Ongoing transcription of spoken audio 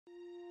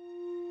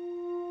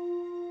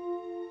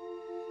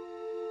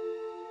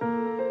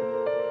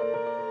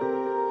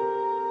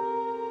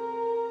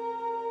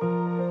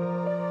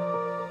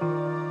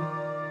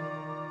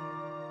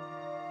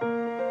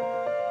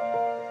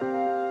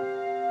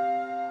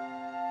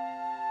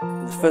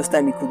the first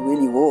time he could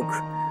really walk,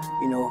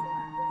 you know,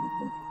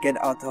 get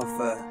out of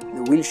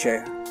the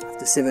wheelchair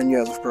after 7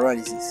 years of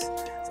paralysis.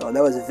 So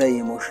that was a very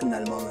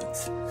emotional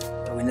moment.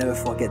 I will never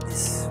forget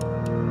this.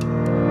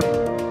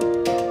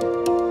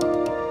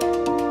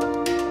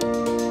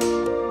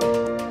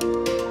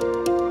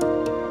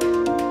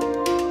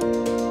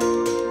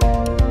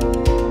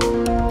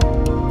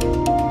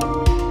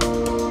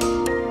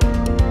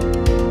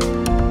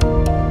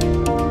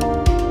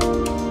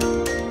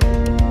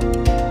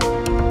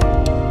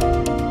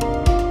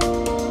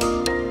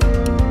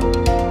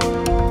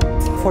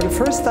 For the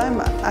first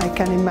time, I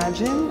can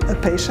imagine a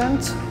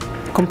patient,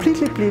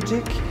 completely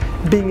plegic,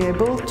 being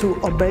able to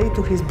obey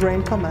to his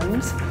brain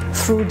commands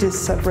through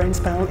this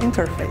brain-spinal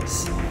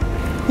interface.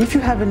 If you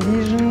have a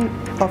lesion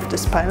of the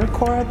spinal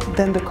cord,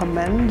 then the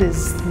command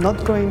is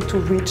not going to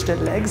reach the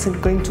legs, it's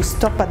going to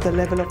stop at the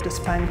level of the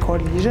spinal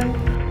cord lesion.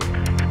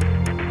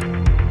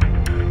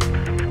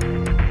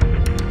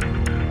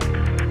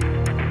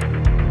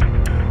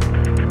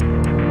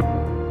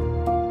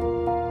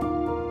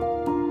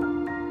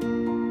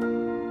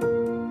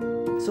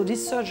 So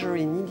this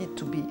surgery needed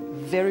to be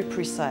very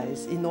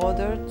precise in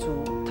order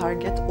to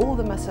target all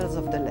the muscles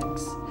of the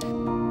legs.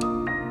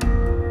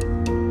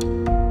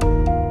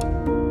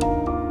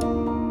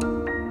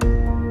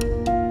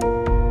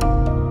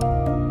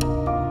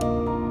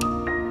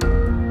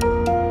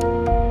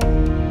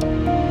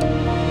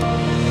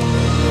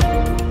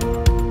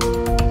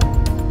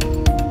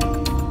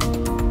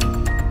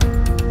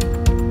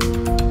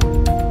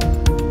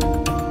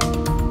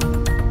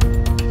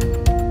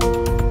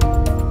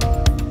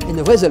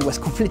 The result was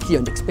completely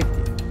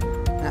unexpected.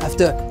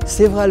 After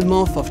several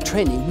months of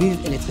training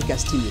with electrical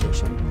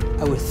stimulation,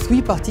 our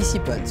 3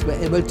 participants were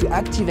able to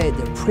activate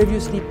their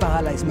previously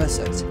paralyzed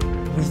muscles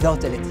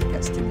without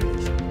electrical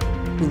stimulation.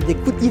 I mean, they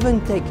could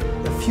even take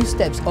a few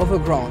steps over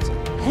ground,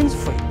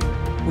 hands-free,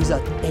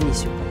 without any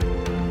support.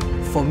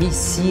 For me,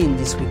 seeing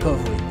this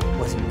recovery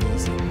was amazing.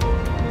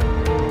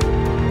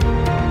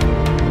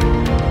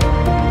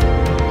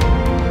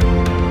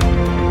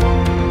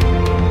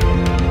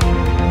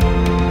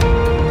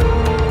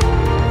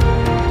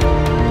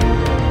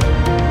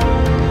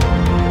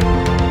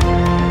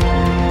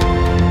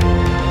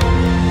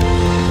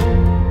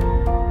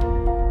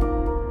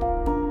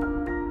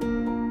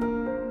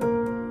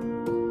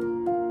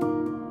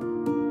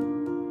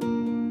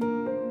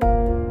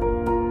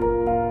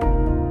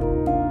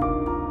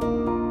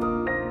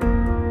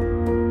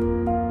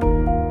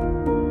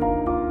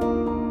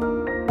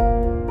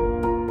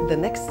 The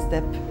next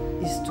step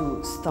is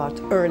to start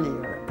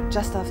earlier,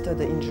 just after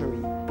the injury,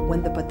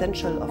 when the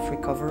potential of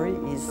recovery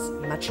is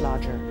much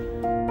larger.